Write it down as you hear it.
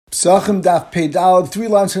Psachim Daf Peidal, 3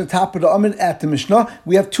 lines from the top of the Amid at the Mishnah.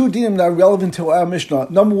 We have two dinim that are relevant to our Mishnah.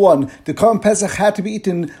 Number one, the Korban Pesach had to be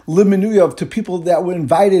eaten liminuyov to people that were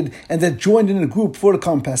invited and that joined in a group for the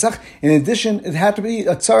Korban Pesach. In addition, it had to be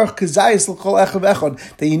a tzarech kazayis l'kol echav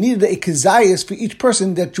echad, that you needed a kazayis for each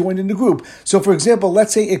person that joined in the group. So, for example,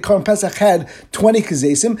 let's say a Korban Pesach had 20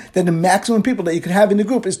 kazesim, then the maximum people that you could have in the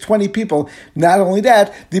group is 20 people. Not only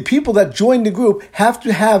that, the people that joined the group have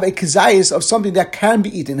to have a kazayis of something that can be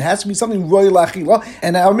eaten. It has to be something roy lachila,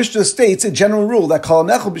 and our Mishnah states a general rule that kol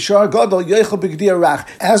nechel b'shar gadol yochel b'gdi rach.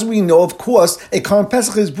 As we know, of course, a Korban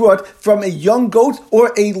Pesach is brought from a young goat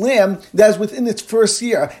or a lamb that is within its first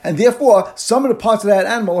year, and therefore some of the parts of that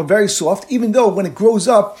animal are very soft, even though when it grows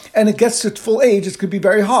up and it gets to its full age, it could be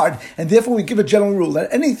very hard. And therefore we give a general rule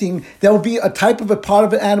that anything that would be a type of a part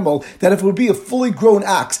of an animal, that if it would be a fully grown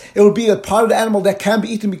ox, it would be a part of the animal that can be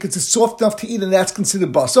eaten because it's soft enough to eat, and that's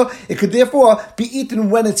considered basa. It could therefore be eaten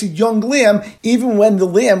when it's a young lamb, even when the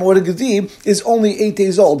lamb or the gadi is only 8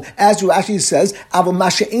 days old. As Rashi says,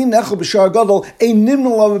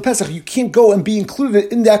 you can't go and be included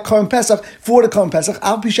in that Korban Pesach for the Korban Pesach,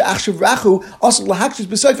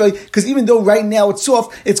 because even though right now it's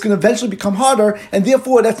soft, it's going to eventually become harder, and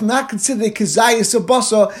therefore that's not considered a kazayis of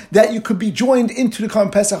basa that you could be joined into the Korban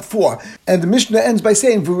Pesach for. And the Mishnah ends by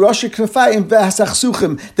saying that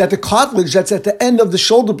the cartilage that's at the end of the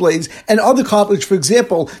shoulder blades and other cartilage, for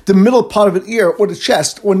example, the middle part of an ear or the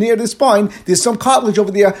chest or near the spine, there's some cartilage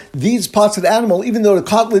over there. These parts of the animal, even though the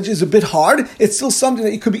cartilage is a bit hard, it's still something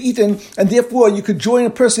that you could be eaten, and therefore you could join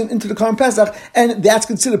a person into the Korban Pesach, and that's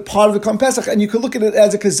considered part of the Korban Pesach, and you could look at it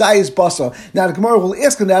as a kazayis basa. Now the Gemara will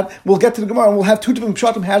ask on that. We'll get to the Gemara and we'll have two different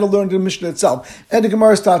pshatim how to learn the Mishnah itself. And the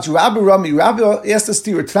Gemara starts, Rabbi Rami, Rabbi asked the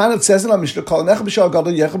steer, it says in our Mishnah, it's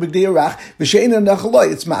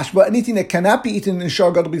mashba, anything that cannot be eaten in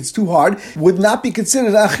shar gadol because it's too hard would not be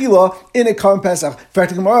considered achila in a Korban Pesach.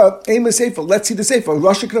 Let's see the sefer.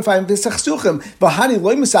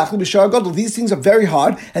 These things are very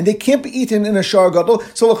hard and they can't be eaten in a shar gadol.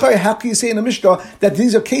 So how can you say in a Mishnah that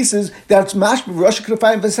these are cases that it's mashba, Rosh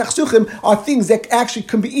Knafayim v'sachsuchim are things that actually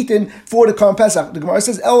can be eaten for the Korban Pesach? The Gemara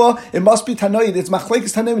says, Ella, it must be Tanoid. It's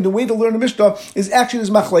machlekes Tanoim, and the way to learn the Mishnah is actually this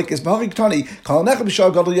machlekes.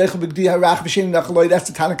 That's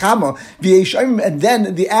the Tanakama. And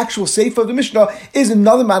then the actual sefer of the Mishnah is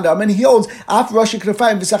another mandam, and he holds after Rosh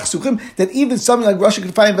Knafayim v'sachsuchim that even something like Rosh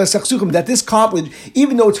Knafayim v'sachsuchim, that this cartilage,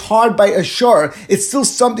 even though it's hard by a shar, it's still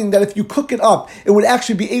something that if you cook it up, it would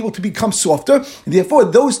actually be able to become softer. Therefore,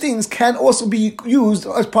 those things can also be used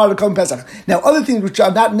as part of the Korban Pesach. Now, other things which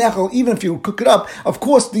are not nechel, even if you cook it up, of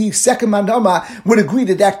course, the second mandama would agree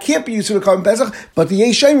that that can't be used for the Korban Pesach, but the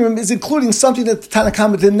Yeshayim is including something that the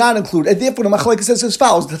Tanakama did not include, and therefore the Machlekes says as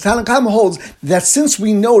follows. The Tanakama holds that since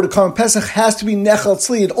we know the Korban Pesach has to be nechel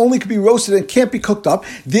tzli, it only could be roasted and can't be cooked up,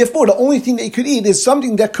 therefore the only thing that you could eat is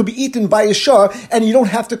something that could be eaten by a shar, and you don't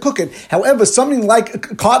have to cook it. However, something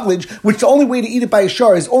like cartilage, which the only way to eat it by a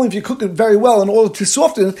shar is only if you cook it very well in order to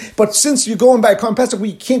soften it, but since you're going by a Korban Pesach where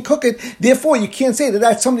you can't cook it, therefore you can't say that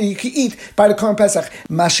that's something you can eat by the Korban Pesach.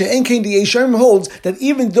 Masha'en Kain, the Yesharim holds that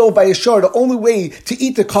even though by a shar the only way to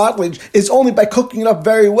eat the cartilage is only by cooking it up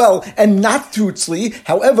very well and not through tzli,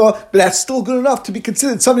 however, that's still good enough to be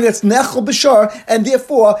considered something that's nechel b'shar, and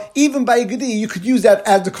therefore even by a gedi you could use that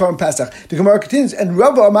as the Korban Pesach. The Gemara continues, and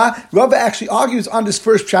Rava actually argues on this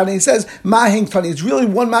first pshat, and he says Mahing Tani. It's really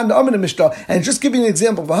one man to in the Mishnah, and just giving an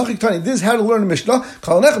example. This is how to learn the Mishnah.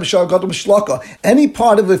 Any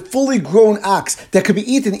part of a fully grown ox that could be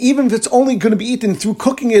eaten, even if it's only going to be eaten through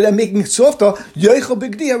cooking it and making it softer,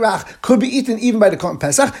 could be eaten even by the Korban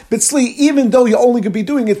Pesach, but even though you're only going to be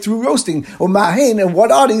doing it through roasting. Or Mahain, and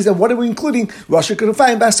what are these, and what are we including?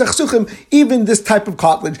 Even this type of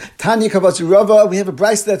cartilage. Tanya Kavasi Rava, we have a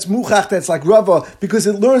brayso that's muchach, that's like Rava, because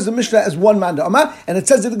it learns the Mishnah as one man to Amar, and it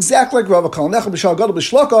says it exactly like Rava. And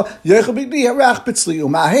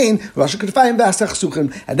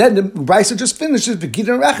then the brayso just finishes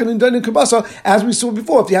as we saw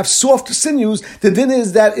before. If you have soft sinews, the din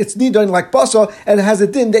is that it's nidon like basa, and it has a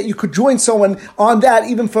din that you could join someone on that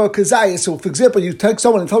even for a kazayah. So, for example, you take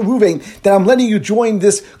someone and tell Ruvain that I'm letting you join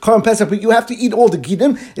this Korban Pesach, but you have to eat all the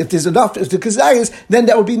gidim. If there's enough, if the kazayahs, then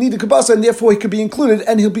that would be needed kabasa, and therefore he could be included,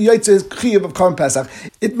 and he'll be yaitz chiyav of Korban Pesach.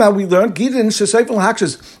 Itma, we learned Gidin Shesayfel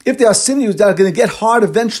Hakshas. If there are sinews that are going to get hard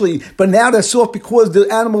eventually, but now they're soft because the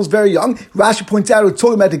animal is very young, Rashi points out, we're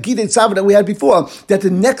talking about the Gidin Tzava that we had before, that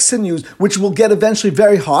the next sinews, which will get eventually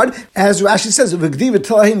very hard, as Rashi says, eventually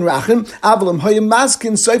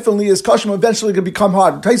going to become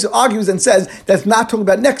hard. Taisa argues and says that's not talking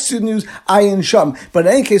about next sinews, ayin sham. But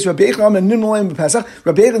in any case, Rabbi Yechon and Nimnolayim Pesach,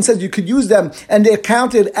 Rabbi Yechon says you could use them and they're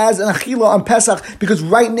counted as an achila on Pesach because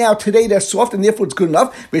right now, today, they're soft and therefore it's good enough.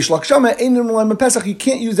 You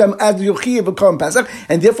can't use them as the yochiyah of Korban Pesach,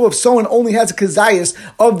 and therefore if someone only has a kazayas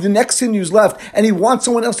of the next sinews left and he wants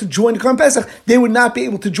someone else to join the Korban Pesach, they would not be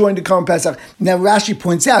able to join the Korban Pesach. Now Rashi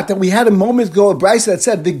points out that we had a moment ago a brisa that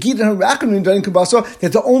said the gidin harachanim during kabasa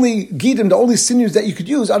that the only gidin, the only sinews that you could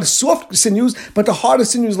use are the soft sinews, but the harder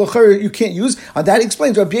sinews l'chayr you can't use. That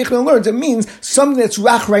explains Rabbi Yechon learns it means something that's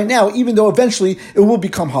rach right now, even though eventually it will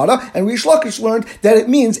become harder. And Rish Lakish learned that it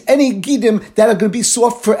means any gidim that are going to be soft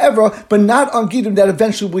forever, but not on gidim that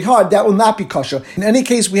eventually will be hard, that will not be kosher. In any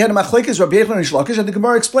case, we had a machlekes Rabbi Yechon and Rish Lakish, and the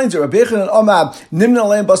Gemara explains it. Rabbi Yechon and Omab nimna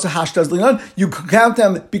leim basa hashtaz linan. You count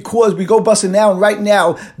them because we go basa now, and right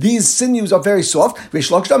now these sinews are very soft. Rish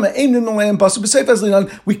Lakish aim nimna leim basa b'seifaz linan.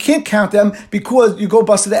 We can't count them because you go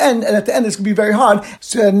basa to the end, and at the end it's going to be very hard.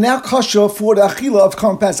 So now kosher for the achila of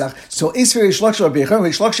Korban Pesach. So Isfer Rish Lakish Rabbi Yechon.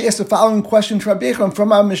 Rish Lakish asked the following question to Rabbi Yechon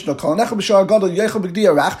from our Mishnah. And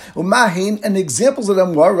the examples of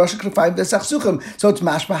them were Rosh Knafayim v'Sachsuchim. So it's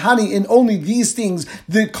mashmahani in only these things.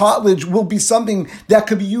 The cartilage will be something that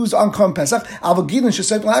could be used on Korban Pesach.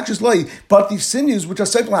 But the sinews, which are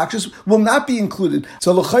seifel hakshus, will not be included.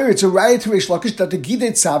 So l'chayr, it's a raya to Reish Lakish that the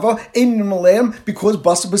gidei tzava in malayim because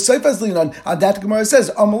basa b'seifas linan. On that the Gemara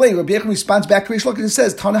says Amalei. Rabbi Yechon responds back to Reish Lakish and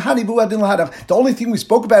says Tanahani bu'adin lahadach. The only thing we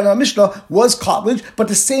spoke about in our Mishnah was cartilage, but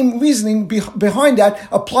the same reasoning behind that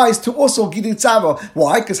applies to also gidei tzava.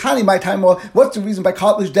 Why? Because Hani my time. What's the reason by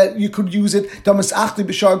cartilage that you could use it? Because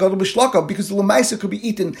the lemaisa could be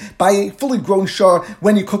eaten by a fully grown shar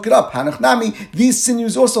when you cook it up. Hanachnami, these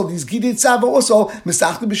sinews also, these gidei tzava also,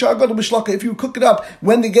 if you cook it up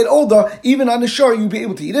when they get older, even on the shar you'll be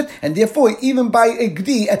able to eat it, and therefore even by a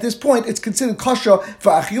gdi at this point it's considered kosher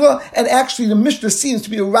for achila. And actually the Mishnah seems to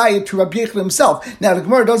be a riot to Rabbi Yechon himself. Now the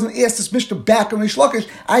Gemara doesn't ask this Mishnah back on Rish Lakish.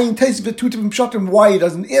 Ayin taisif v'tutiv pshatim. Why he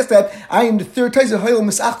doesn't ask that? Ayin the third taisif hayil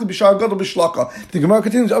misachli b'shar gadol b'shlaka. The Gemara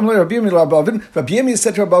continues. Rabbi Yemi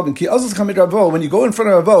said to Rabbi Ki Azaz Chamid Ravo. When you go in front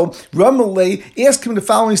of Ravo, Ramalei ask him the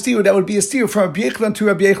following steer. That would be a steer from Rabbi Yechon to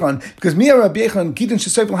Rabbi Yechon, because Mia Rabbi Yechon Gidin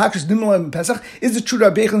Shesayfel Hakshus Nimnolayim Pesach. Is it true that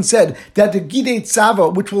Rabbi Yechon said that the gidei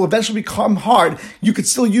tzava, which will eventually become hard, you could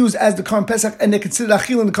still use as the Korban Pesach, and they consider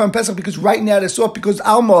achil in the Korban Pesach because right now they're soft, because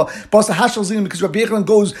Alma basa hashal zin, because Rabbi Yechon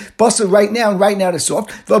goes basa right now, and right now they're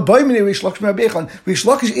soft. Rish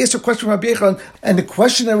Lakish asked a question from Rabbi Yechon, and the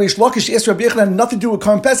question that Rish Lakish asked Rabbi Yechon had nothing to do with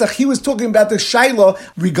Korban Pesach. He was talking about the shaila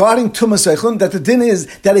regarding tumas eichel, that the din is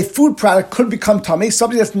that a food product could become tummy,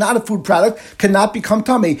 something that's not a food product cannot become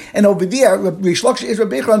tummy. And over there, Rish Lakish asked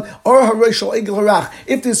Rabbi Yechon, or haroshal egel harach,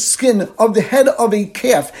 if the skin of the head of a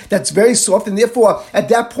calf that's very soft, and therefore at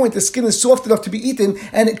that point the skin is soft enough to be eaten,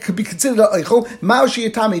 and it could be considered an eichel, ma'oshi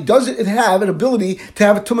yitami, does it have an ability to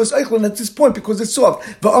have a tumas eichel at this point because it's soft?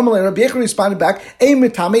 V'amalei, Rabbi Yechon responded back,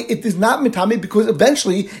 mitame, it is not mitame because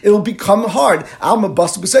eventually it will become hard. Alma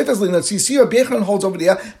basa b'seifas linas. So you see Rabbi Yechon holds over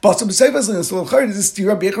there basa b'seifas linas. So l'chayr is this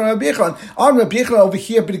Rabbi Yechon. On Rabbi Yechon over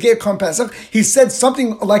here, but again Korban Pesach, he said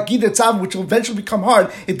something like gidei tzava, which will eventually become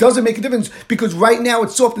hard. It doesn't make a difference because right now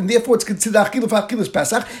it's soft, and therefore it's considered achila for achilas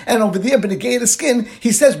Pesach. And over there, but again the skin,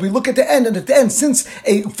 he says we look at the end, and at the end, since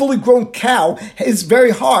a fully grown cow is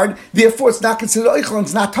very hard, therefore it's not considered eichel and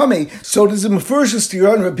it's not tummy. So there's a mefurish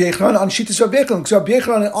stira on Rabbi Yechon on Shittas Rabbi Yechon, because Rabbi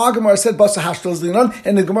Yechon and our Gemara said basa hashtal zlinan,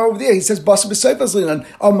 and the Gemara over there he says basa b'seifas linan.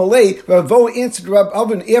 On Malay, Ravo answered Rabbi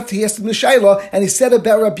Avin after he asked him the shayla, and he said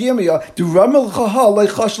about Rabbi Yirmiyah, the Ramel Chahal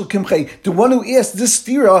leichashel kimchei, the one who asked this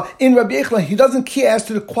stira in Rabbi Yechon, he doesn't care as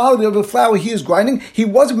to the quality of the flour he is grinding. He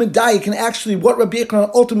wasn't medayik in actually what Rabbi Yechon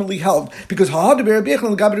ultimately held, because Rabbi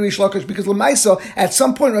Yechon l'gabe Reish Lakish, because Lamaisa at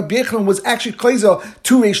some point Rabbi Yechon was actually kleiza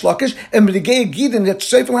to Reish Lakish, and B'negei Gidin that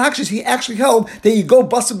seifel hakshus he actually held that you go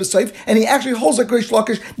basa b'seif, and he actually holds like Reish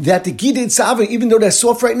Lakish that the gidei tzava, even though they're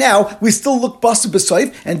soft right now, we still look basa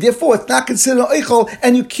b'seif, and therefore it's not considered eichel,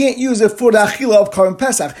 and you can't use it for the achila of Korban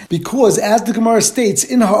Pesach, because as the Gemara states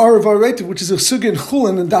in Ha'arav Ha'reita, which is a sugya in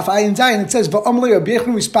Chulin and Daf Ayin Zayin, it says v'amalei Rabbi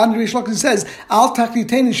Yechon responded to Reish Lakish and says al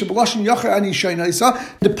taklitein shebalashon yacher ani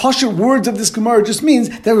shaynaisa. The pashut words of this Gemara just means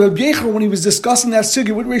that Rabbi Yechon, when he was discussing that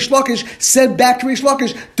sugya with Reish Lakish, said back to Reish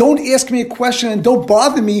Lakish, don't ask me a question and don't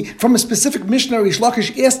bother me from a specific Mishnah Reish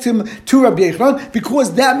Lakish asked him to Rabbi Yechon,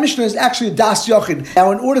 because that Mishnah is actually a das yachid.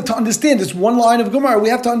 Now, in order to understand this, just one line of Gemara, we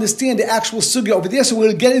have to understand the actual sugya over there. So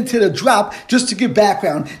we'll get into the drop just to give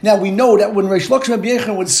background. Now we know that when Reish Lakish and Rabbi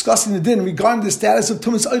Yechon were discussing the din regarding the status of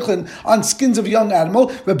Tumas Eichlin on skins of a young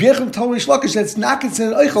animal, Rabbi Yechon told Reish Lakish that it's not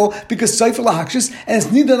considered Eichel because Sefer Lahakshis, and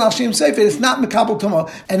it's neither an Al-Shem Sefer, it's not Mekabel Tumah.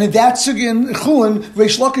 And in that sugya in Chulin,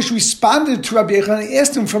 Reish Lakish responded to Rabbi Yechon and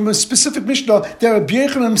asked him from a specific Mishnah that Rabbi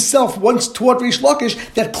Yechon himself once taught Reish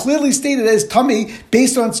Lakish that clearly stated as tummy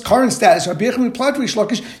based on its current status. Rabbi Yechon replied to Reish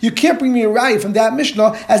Lakish, you can't bring me a raya from that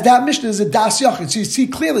Mishnah, as that Mishnah is a Das Yachid. So you see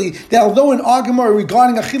clearly that although in our Gemara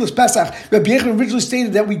regarding Achilas Pesach, Rabbi Yechon originally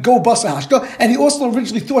stated that we go Basa Hashta, and he also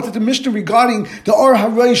originally thought that the Mishnah regarding the Or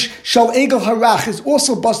HaRosh Shal Egel Harach is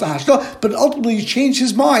also Basa Hashta, but ultimately he changed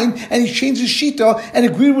his mind and he changed his Shita and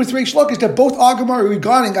agreed with Reish Lakish that both our Gemara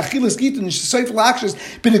regarding Achilas Gittin and Sefer Lakshas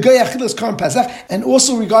B'negay Achilas Karim Pesach, and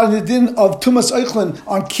also regarding the din of Tumas Eichlin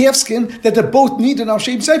on calf skin, that they both need an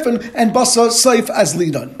Al-Shem Sefer and Basa Seif as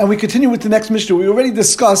Lidon. And we continue with the next Mishnah. We already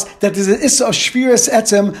discussed that there's an Issa of Shviras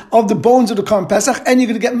Etzem of the bones of the Karim Pesach, and you're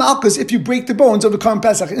going to get Malchus if you break the bones of the Karim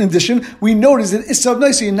Pesach. In addition, we know there's an Issa of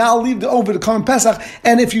Noisa, you now leave over the Karim Pesach,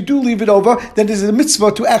 and if you do leave it over, then there's a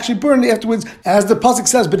mitzvah to actually burn it afterwards, as the pasuk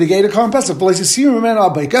says, "B'degei the Karim Pesach,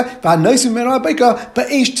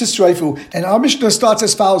 and our Mishnah starts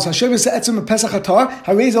as follows: if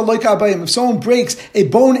someone breaks a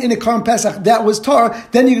bone in a Karim Pesach that was tar,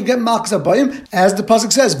 then you can get Malchus Abayim, as the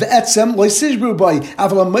pasuk says,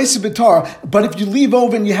 but if you leave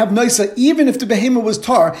over and you have Noisa, even if the behemoth was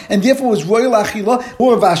tar, and therefore was royal achila,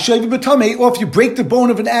 or if you break the bone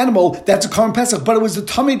of an animal, that's a Karim Pesach, but it was the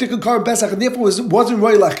tummy to Karim Pesach, and therefore wasn't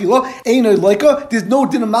royal achila, there's no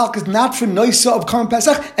din of Malchus, not for Noisa of Karim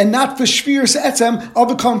Pesach, and not for Shviras Etzem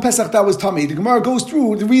of a Karim Pesach that was tummy. The Gemara goes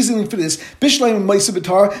through the reasoning for this. Bishleim and Maisa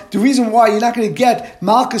B'tar, the reason why you're not going to get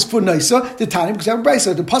Malchus for Noisa, the time, because I'm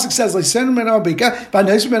Brisa. The pasuk says, it's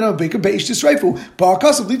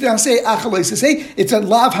a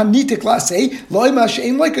lav hanitik lasei,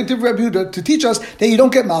 to teach us that you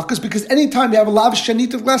don't get Malchus, because anytime you have a lav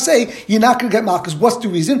shanitik lasei, you're not going to get Malchus. What's the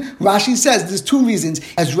reason? Rashi says there's two reasons.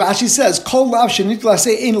 As Rashi says, kol lav shanitik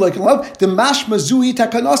lasei ain't like a lav. The mashma zui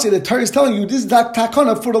takanase, the Torah is telling you this is that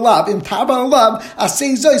takana for the lav. In taba lav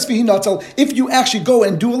asei zois v'hinatzal. If you actually go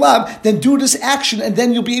and do a lav, then do this action, and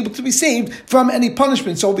then you'll be able to be saved from any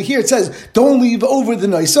punishment. So over here it says, don't leave over the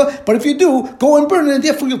noisa, but if you do, go and burn it, and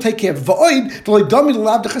therefore you'll take care of it.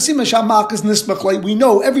 We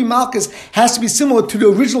know every malchus has to be similar to the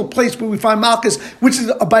original place where we find malchus, which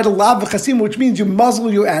is by the lav v'chasima, which means you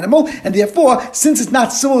muzzle your animal, and therefore, since it's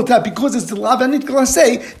not similar to that, because it's the lav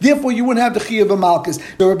say, therefore you wouldn't have the chiyuv of malchus.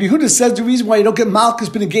 So Rabbi Yehuda says the reason why you don't get malchus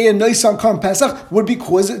b'negei and noisa on Karim Pesach would be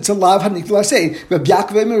because it's a lav hanikla say. Rabbi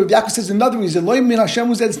Yaakov says another reason. Lo min Hashem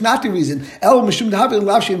was that it's not the reason. El mishum dehavi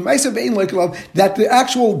lav shein ma'isa ve'ein like lav, that the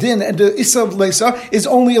actual din and the issa of leisa is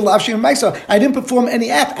only a lav shein ma'isa. I didn't perform any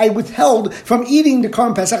act. I withheld from eating the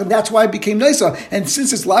Karim Pesach, and that's why I became noisa. And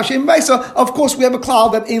since it's lav shein ma'isa, of course we have a cloud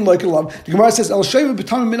that ain't like a lav. The Gemara says El shayva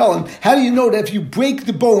b'tamim min alim. How do you know that if you break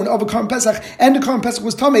the bone of a Karim Pesach and the Karim Pesach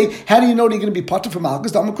was tummy, how do you know that you're going to be potter from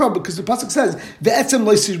malchus? Because the pasuk says ve'etzem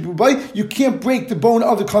leisish boy, you can't break the bone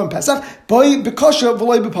of the Karim Pesach. Boy bekasha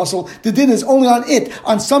v'loy b'pasal. The din is only on it,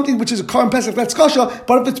 on something which is a Karim Pesach that's kasha.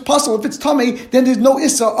 But if it's pasal, if it's tummy, then there's no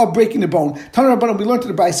issa of breaking the bone. Tana Rabbanan, we learned to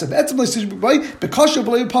the Brisa ve'etzem leisish boy bekasha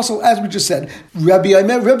v'loy b'pasal, as we just said.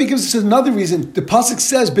 Rabbi gives us another reason. The pasuk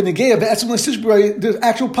says b'negei ve'etzem leisish boy. The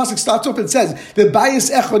actual pasuk starts off and says the bayis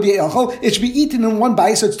echad ye'achol. It should be eaten in one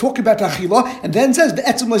bayis. So it's talking about achila, and then says the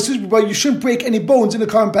etzem leisish boy. You shouldn't break any bones in the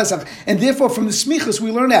Karim Pesach, and therefore from the smichas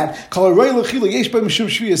we learn that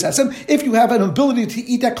if you have an ability to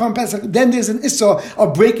eat that Karim Pesach, then there's an issa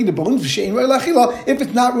of breaking the bones. If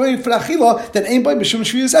it's not ready for achila, then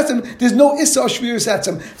there's no issa of shviras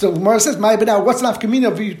etzem. So Gemara says, now what's an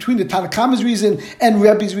afkamina between the Tanakama's reason and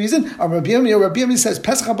Rabbi's reason? Rabbi Yemi says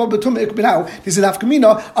Pesach haba b'tumah ikbinau. There's an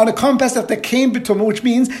afkamina on a Karim Pesach that came b'tumah, which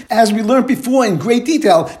means, as we learned before in great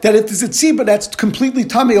detail, that if there's a tzibah that's completely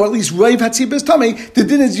tummy, or at least Rav Hatzibah is tummy, the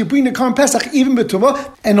din is you bring the Karim Pesach even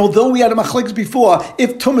b'tumah. And although we had a machlekes before,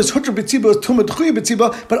 if tumah is hutra b'tzibah, is tumah d'chuya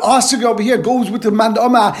b'tzibah, but our sugya over here goes with the man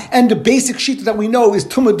d'ama, and the basic sheet that we know is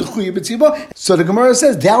tumah d'chuya b'tzibah. So the Gemara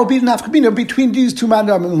says that will be the nafkamina between these two man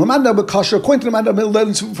d'ama. Man d'ama kasher, according to the man d'ama,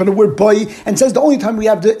 learns from the word boy, and says the only time we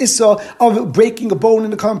have the issa of breaking a bone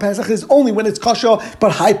in the Karim Pesach is only when it's kasher,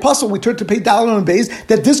 but high puzzle. We turn to pay dollar on base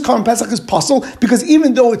that this Karim Pesach is puzzle, because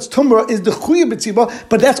even though its tumah is the chuya b'tzibah,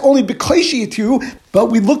 but that's only b'kaishi to you. But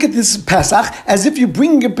we look at this Pesach as if you're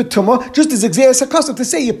bringing a betuma, just as Xeris HaKosov, to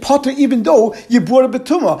say you're potter even though you brought a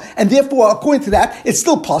betuma. And therefore, according to that, it's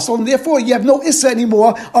still possible, and therefore you have no issa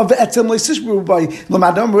anymore of the etzem leisishbru by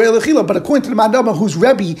Lamadam Re'elachila. But according to the Madama, who's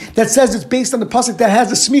Rebbe, that says it's based on the pasuk that has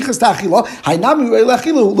the smichas ta'achila, Hainami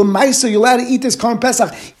Re'elachilu, L'maisa, you're allowed to eat this Korban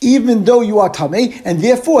Pesach even though you are tamei, and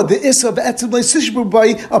therefore the issa of the etzem leisishbru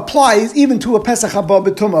by applies even to a Pesach haba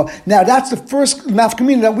betuma. Now that's the first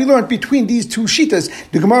nafkamina that we learned between these two shitas.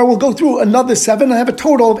 The Gemara will go through another 7. I have a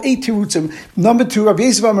total of 8 tirutzim. Number 2, Rabbi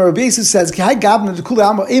Yosef says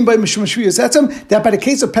that by the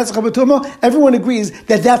case of Pesach HaBetuma, everyone agrees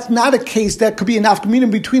that that's not a case that could be an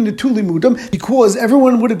afkamina between the two limudim, because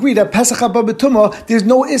everyone would agree that Pesach HaBetuma there's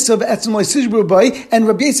no issa of etzem leisishbru by, and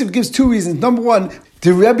Rabbi Yosef gives 2 reasons. Number 1,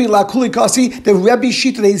 the Rebbe Lakulikasi, the Rebbe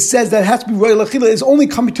Shita, he says that it has to be Roy Lachila, is only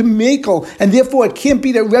coming to Mekel, and therefore it can't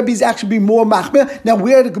be that Rebbe's actually be more Machmir. Now,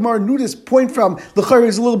 where the Gemara knew this point from, the Chayr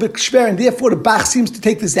is a little bit shver, and therefore the Bach seems to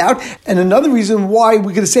take this out. And another reason why we're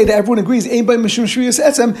going to say that everyone agrees, Ein by Mishum Shviyas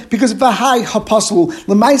Etzem, because Vahai Hapasul.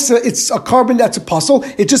 Lamaisa, it's a carbon that's a puzzle.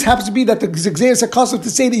 It just happens to be that the Xeris HaKosov to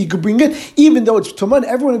say that you could bring it, even though it's Tumah,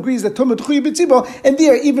 everyone agrees that Tumah Tchuy B'tzibo, and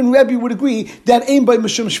there, even Rebbe would agree that Ein by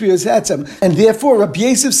Mishum Shviyas Etzem. And therefore, Rabbi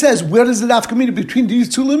Yosef says, where does the nafkamina between these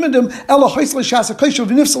two limudim? Ela hoisle shasa kaisha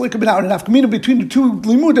v'nifsal ikabin out. And nafkamina between the two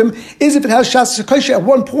limudim is if it has shasa kaisha at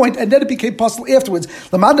one point and then it became possible afterwards.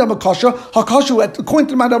 Lamadam kasha hakashu, according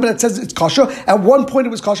to the madam that says it's kasha, at one point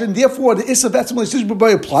it was kasha, and therefore the issa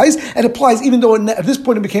v'etzem applies, and applies even though at this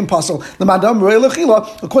point it became possible. Lamadam rei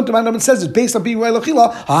lachila, according to the madam it says it's based on being rei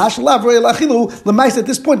lachila. Hahashalav rei lachilu, lemais at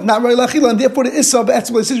this point not rei lachila, and therefore the issa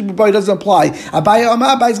v'etzem doesn't apply. Abaya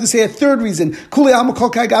Amar is going to say a third reason. Kuli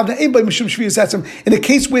amakol kagavna. In a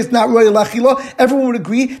case where it's not royal lachila, everyone would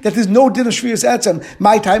agree that there's no din of shviyas etzem.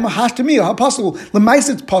 My time, hashtami, apostle, lemais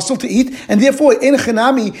it's possible to eat, and therefore in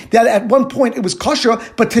chanami that at one point it was kosher,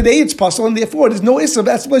 but today it's possible, and therefore there's no issa of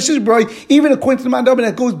etzem, even according to the mandam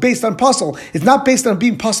that goes based on possible. It's not based on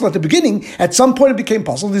being possible at the beginning. At some point it became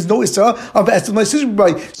possible. There's no issa of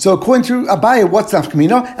etzem. So according to Abaya, what's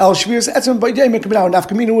nafkamina? El shviyas etzem by day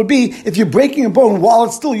nafkamina would be if you're breaking a bone while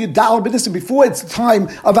it's still yudal b'nisim before it's the time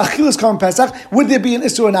of Achilas Korban Pesach, would there be an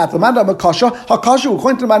issur or not? The Mandama Kasha, Hakasha,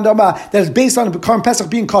 according to the Mandama that is based on the Korban Pesach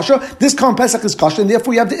being Kasha, this Korban Pesach is Kasha, and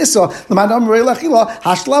therefore you have the issur. The Mandama Roy Lachila,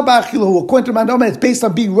 Hashla Ba'achila, who according to the Mandama it's based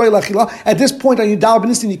on being Roy Lachila. At this point on Yudal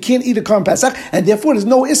B'Nisin, you can't eat a Korban Pesach, and therefore there's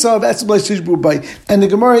no issur of Etzem Le'Shishbu Bay. And the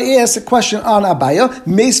Gemara asks a question on Abaya.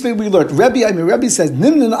 Meisvei we learned. Rebbe says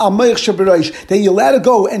Nimnin Al Mayich Shabaraish, that you're allowed to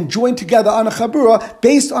go and join together on a Chabura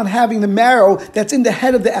based on having the marrow that's in the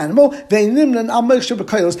head of the animal.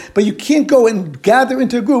 But you can't go and gather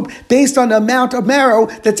into a group based on the amount of marrow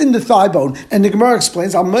that's in the thigh bone. And the Gemara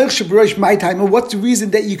explains, what's the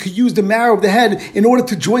reason that you could use the marrow of the head in order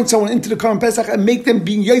to join someone into the Korban Pesach and make them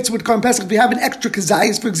being yaitz with Korban Pesach? If you have an extra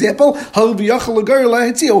kazayas, for example,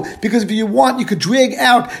 because if you want, you could drag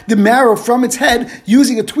out the marrow from its head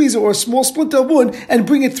using a tweezer or a small splinter of wood and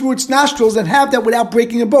bring it through its nostrils and have that without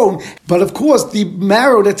breaking a bone. But of course, the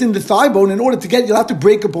marrow that's in the thigh bone, in order to get it, you'll have to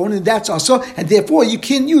break a bone, and that's also, and therefore you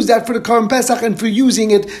can't use that for the Korban Pesach and for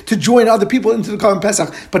using it to join other people into the Korban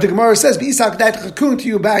Pesach. But the Gemara says, according to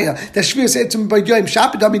you, that Shvir said to me by Yom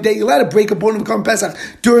Shabbat day, you're allowed to break a bone of the Korban Pesach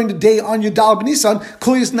during the day on your Dal B'Nisan.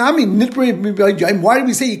 Why do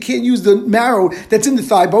we say you can't use the marrow that's in the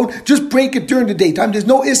thigh bone? Just break it during the daytime. There's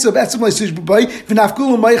no issa of etzem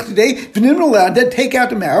le'shishbu today. And then take out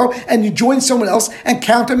the marrow and you join someone else and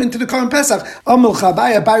count them into the Korban Pesach.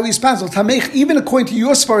 Even according to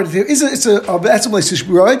your svara, there is a issa of etzem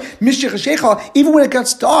le'shishbu. Even when it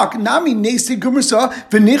gets dark,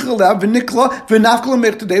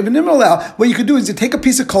 what you could do is you take a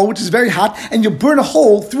piece of coal which is very hot and you burn a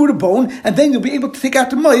hole through the bone, and then you'll be able to take out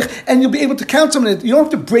the moich and you'll be able to count some of it. You don't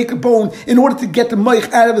have to break a bone in order to get the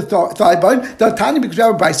moich out of the thigh bone. The tiny because we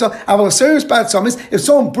have a brisa. If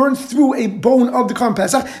someone burns through a bone of the Korban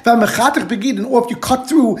Pesach, or if you cut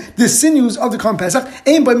through the sinews of the Korban Pesach,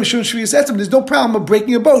 there's no problem of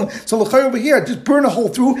breaking a bone. So over here, just burn a hole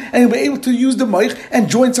through and you'll be able to use the moich and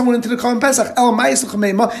join someone into the Korban Pesach.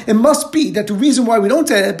 It must be that the reason why we don't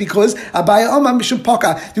say that because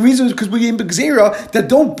the reason is because we're in Begzera that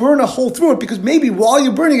don't burn a hole through it, because maybe while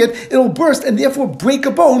you're burning it, it'll burst and therefore break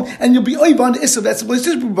a bone and you'll be oivan the issa. That's the place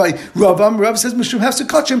by Rav says Mishum has to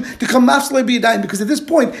catch him to come mafslei b'yadayim, because at this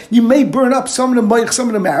point you may burn up some of the moich, some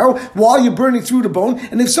of the marrow while you're burning through the bone,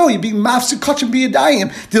 and if so, you're being mafsei catch him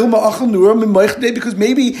b'yadayim. Because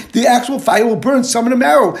maybe the actual fire will burn some of the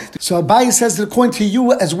marrow. So Abaye says that according to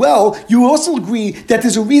you as well, you also agree that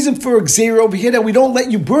there's a reason for a gzeira over here that we don't let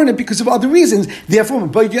you burn it because of other reasons. Therefore,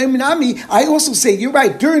 I also say, you're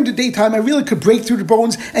right, during the daytime I really could break through the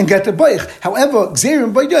bones and get the bayich. However,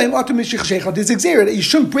 there's a gzeira that you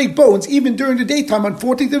shouldn't break bones even during the daytime on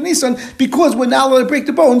 14th of Nisan, because we're not allowed to break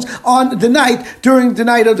the bones on the night, during the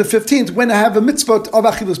night of the 15th, when I have a mitzvah of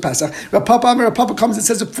Achilus Pesach. Rav Papa comes and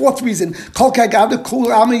says the fourth reason,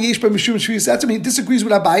 he disagrees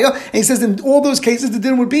with Abaye, and he says in all those cases the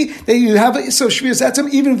din would be that you have a issa of shvius etzem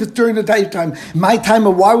even if it's during the daytime. My time,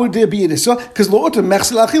 why would there be an issa? Because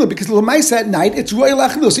l'maisa at night it's royal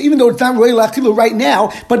achila. So even though it's not royal achila right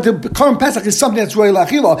now, but the current Pesach is something that's royal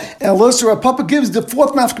achila. And Rav Papa gives the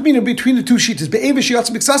fourth nafkamina between the two sheets. Be'eva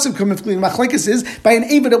sheyatz miksasim machlekes is by an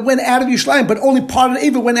eva that went out of Yishlayim, but only part of the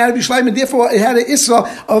eva went out of Yishlayim, and therefore it had an issa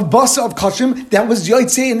of basa of kashim that was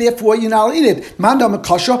yotzei, and therefore you're not eat it. Mandam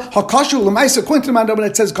kasha hakasha l'maisa. According to the mandam, when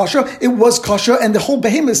it says kasha, it was kasha, and the whole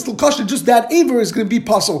behemoth is still kasha. Just that eva is going to be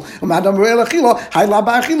puzzle.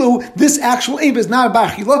 This actual eva is not a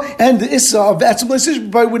bachila, and the issa of etzem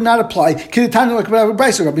would not apply. You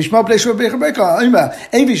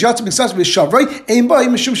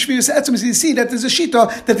see that there's a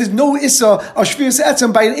shita that there's no issa of shvius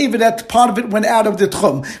etzem by an eva that part of it went out of the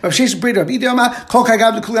tchum.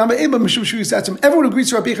 Everyone agrees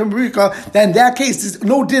to Rabbi Yechanan that in that case there's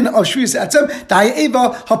no din of shvius etzem. The eva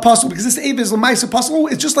hapasul, because this eva is l'maisa pasul.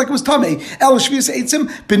 It's just like it was tamei. El shvius etzem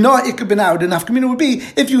b'na ikka b'nau. The nafkamina would be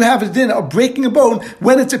if you have a din of breaking a bone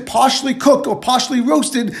when it's a partially cooked or partially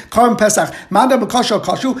roasted Karm Pesach. Mandam kasha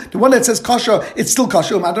kashu. The one that says kasha, it's still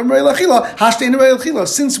kasha. Mandam re'el achila. Hashtein re'el achila.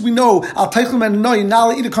 Since we know al teichum and no, you're not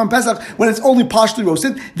allowed to eat a Karm Pesach when it's only partially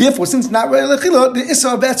roasted. Therefore, since not re'el achila, the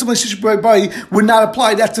issa of etzem l'shish would not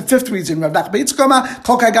apply. That's the fifth reason.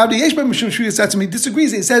 He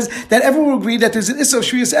disagrees. He says that everyone will agree that there's an issa of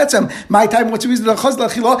shvius etzem. My time, what's the reason? The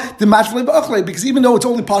matchlei ba'achlei, because even though it's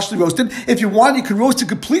only partially roasted, if you want, you can roast it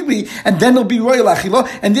completely, and then it'll be royal achila.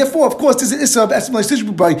 And therefore, of course, there's an issa of etzem l'shish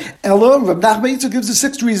b'bai. And alone, Rav Nachman Yitzchak gives the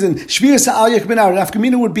sixth reason. Shvius ha'al yechbenar.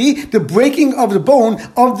 Nafkamina would be the breaking of the bone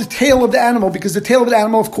of the tail of the animal, because the tail of the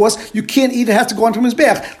animal, of course, you can't eat. It has to go onto his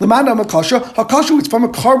back. Lemanda makasha. Hakasha, it's from a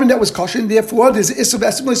carbon that was kasha, and therefore there's an issa of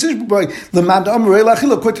etzem l'shish b'bai. Lemanda re'el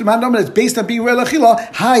achila. According to the mandam, it's based on being re'el achila.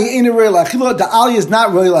 Hi, ain't a re'el achila. The aliyah is not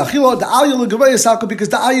re'el achila. The aliyah l'gavaya salka, because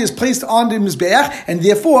the aliyah is placed on the mizbeach, and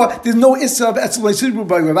therefore there's no issa of etzem l'shish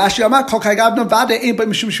b'bai. Rav Ashi Amar kol kagavna vada ain't by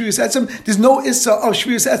mishum shvius etzem. There's no issa of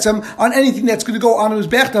shvius etzem on anything that's going to go on the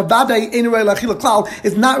mizbeach. The vada ain't re'el achila klal.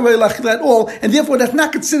 It's not re'el achila at all, and therefore that's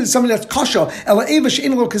not considered something that's kasha. Ela eva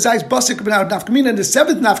she'ein lo kazayis basik b'nau nafkamina. And the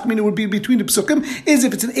seventh nafkamina would be between the psukim is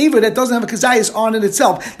if it's an eva that doesn't have a kazayis on it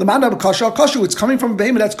itself. Lemanda kasha kasha. It's coming from a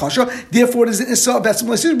behemoth that's kasha. Therefore, there's an issa of etzem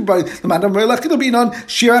l'shish b'bai. Lemanda re'el achila being on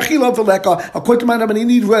shir achila v'leka. According to mandam, you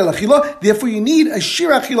need re'el achila. Therefore, you need a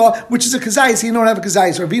shir achila, which is a kazayis. You don't have a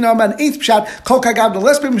kazayis. Ravina man eighth pshat kol kagavna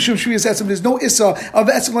less b'mishum shvius etzem. There's no issa of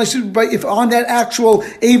etzem l'shish b'bai if on that actual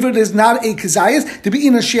eva there's not a kazayis to be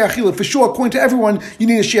in a shir achila. For sure, according to everyone, you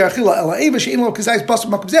need a shir achila. Ela eva she'ein lo kazayis bas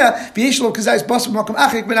b'makom zeh v'yesh lo kazayis bas b'makom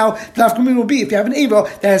achik. But now the nafkamin will be if you have an eva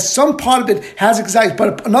that has some part of it has a kazayis,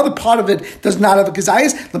 but another part of it does not have a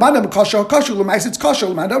kazayis.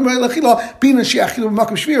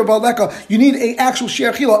 You need an actual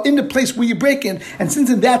shir achila in the place where you break in, and since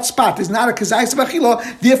in that spot there's not a kazayis of achila,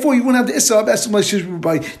 therefore you wouldn't have the issa of etzem l'shish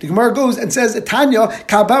b'bai. The Gemara goes and says, Tanya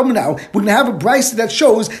kabau now. We're going to have a brisa that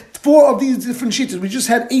shows 4 of these different sheets. We just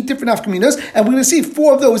had 8 different nafkaminas, and we're going to see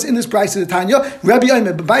 4 of those in this brisa of the Tanya. Rabbi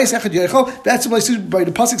Yomer, b'bayis echad yochel. That's what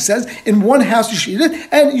the pasuk says. In one house you should eat it,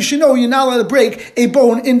 and you should know you're not allowed to break a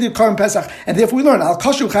bone in the Karm Pesach. And therefore we learn al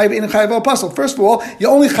kashu chayiv in chayiv al pasal. First of all, you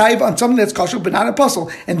only chayiv on something that's kashu, but not a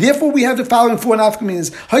pasal. And therefore we have the following 4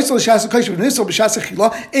 nafkaminas. Haisol shasa kashu v'nisol b'shasa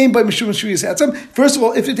chila aim by mishum shviyas etzem. First of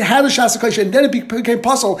all, if it had a shasa kashu and then it became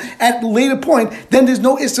pasal at a later point, then there's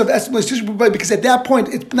no issa of etzem because at that point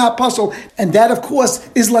it's not pasal. And that, of course,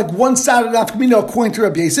 is like one side of the nafkamina according to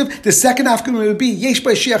Rabbi Yosef. The second nafkamina would be yesh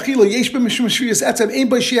by she'achila, yesh by mishum shviyas etzem, ein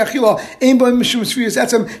by she'achila, ein by mishum shviyas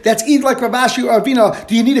etzem. That's either like Rav Ashi or Avina.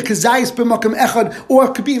 Do you need a kazayis b'makom echad, or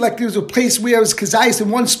it could be like there's a place where there's kazayis in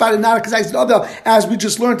one spot and not a kazayis in the other, as we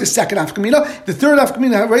just learned the second nafkamina. The third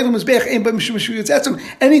nafkamina, reilam mizbech, ein by mishum shviyas etzem.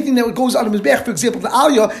 Anything that goes on the mizbech, for example, the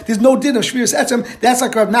aliyah, there's no din of shviyas etzem. That's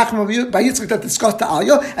like Rav Nachman by Yitzchak that discussed the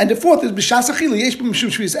aliyah. And the fourth is b'shas achila, yesh by mishum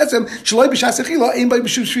shviyas etzem.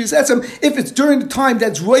 If it's during the time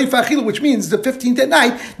that's roy fachila, which means the 15th at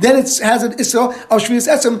night, then it has an issa of shviyas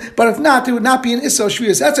etzem. But if not, there would not be an issa of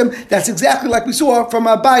shviyas etzem. That's exactly like we saw from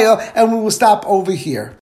Abaye, and we will stop over here.